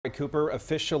Cooper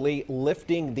officially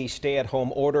lifting the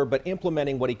stay-at-home order, but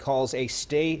implementing what he calls a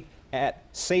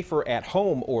safer at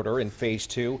home order in phase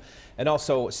 2, and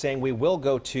also saying we will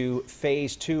go to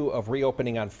phase 2 of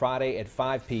reopening on Friday at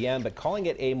 5 p.m., but calling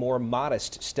it a more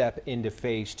modest step into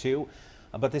phase 2.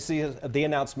 But this is the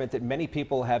announcement that many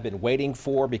people have been waiting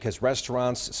for, because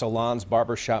restaurants, salons,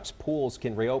 barbershops, pools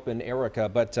can reopen, Erica,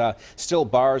 but still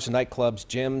bars, nightclubs,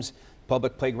 gyms,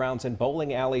 public playgrounds and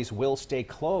bowling alleys will stay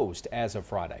closed as of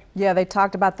Friday. Yeah, they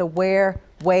talked about the wear,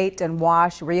 wait and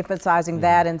wash, reemphasizing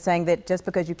that and saying that just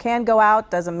because you can go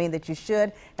out doesn't mean that you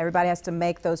should. Everybody has to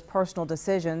make those personal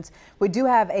decisions. We do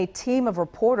have a team of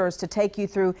reporters to take you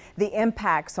through the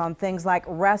impacts on things like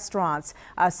restaurants,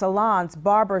 salons,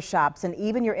 barbershops, and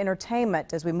even your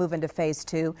entertainment as we move into phase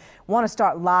 2. Want to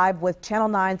start live with Channel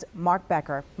 9's Mark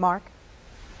Becker. Mark?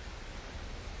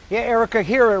 Yeah, Erica,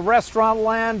 here at Restaurant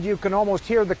Land, you can almost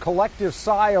hear the collective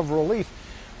sigh of relief.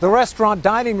 The restaurant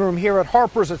dining room here at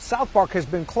Harper's at South Park has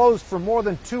been closed for more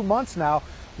than 2 months now,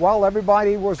 while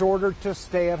everybody was ordered to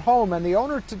stay at home. And the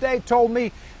owner today told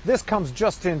me this comes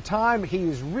just in time. He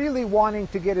is really wanting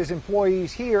to get his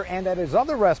employees here and at his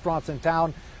other restaurants in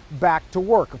town back to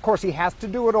work. Of course, he has to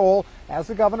do it all, as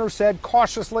the governor said,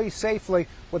 cautiously, safely,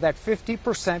 with that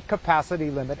 50% capacity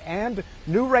limit and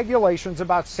new regulations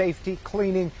about safety,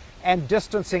 cleaning, and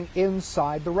distancing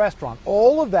inside the restaurant.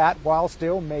 All of that while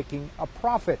still making a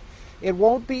profit. It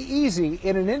won't be easy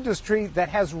in an industry that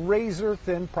has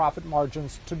razor-thin profit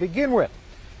margins to begin with.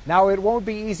 Now, it won't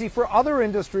be easy for other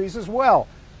industries as well.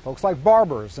 Folks like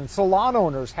barbers and salon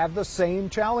owners have the same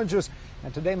challenges.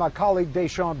 And today, my colleague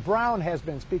Deshaun Brown has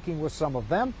been speaking with some of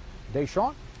them.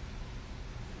 Deshaun?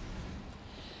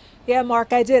 Yeah,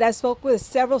 Mark, I did. I spoke with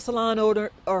several salon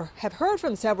owners, or have heard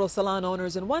from several salon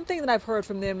owners, and one thing that I've heard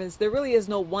from them is there really is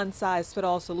no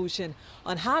one-size-fits-all solution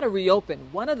on how to reopen.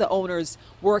 One of the owners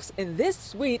works in this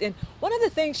suite, and one of the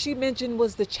things she mentioned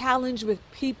was the challenge with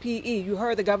PPE. You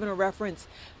heard the governor reference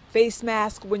face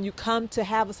mask when you come to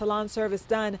have a salon service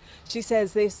done. She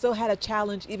says they still had a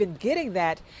challenge even getting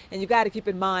that. And you got to keep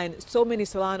in mind, so many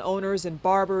salon owners and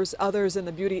barbers, others in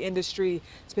the beauty industry,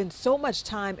 spend so much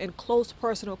time in close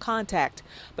personal contact.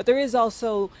 But there is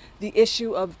also the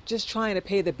issue of just trying to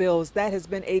pay the bills. That has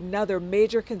been another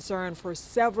major concern for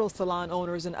several salon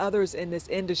owners and others in this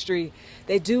industry.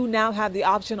 They do now have the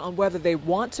option on whether they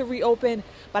want to reopen,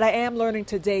 but I am learning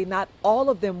today not all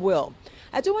of them will.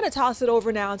 I do want to toss it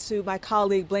over now to my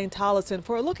colleague Blaine Tollison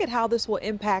for a look at how this will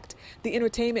impact the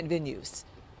entertainment venues.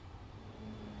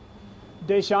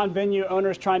 Deshaun, venue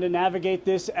owners trying to navigate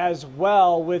this as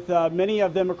well, with many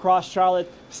of them across Charlotte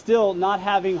still not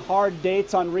having hard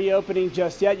dates on reopening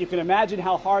just yet. You can imagine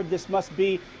how hard this must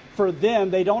be for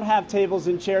them. They don't have tables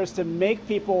and chairs to make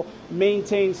people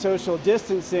maintain social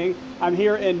distancing. I'm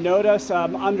here in Notus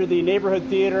under the neighborhood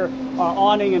theater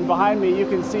awning, and behind me you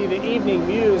can see the Evening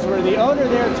Muse, where the owner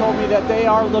there told me that they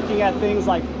are looking at things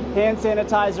like hand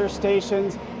sanitizer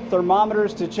stations,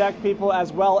 thermometers to check people,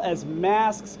 as well as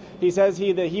masks. He says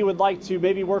that he would like to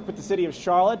maybe work with the city of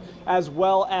Charlotte as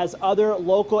well as other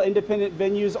local independent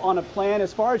venues on a plan.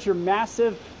 As far as your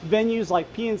massive venues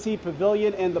like PNC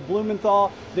Pavilion and the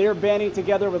Blumenthal, they're banding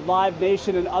together with Live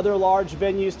Nation and other large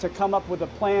venues to come up with a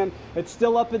plan. It's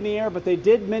still up in the air, but they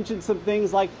did mention some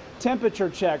things like temperature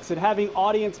checks and having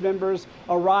audience members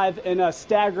arrive in a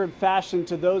staggered fashion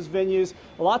to those venues.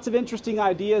 Lots of interesting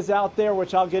ideas out there,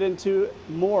 which I'll get into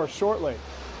more shortly.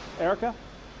 Erica?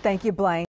 Thank you, Blaine.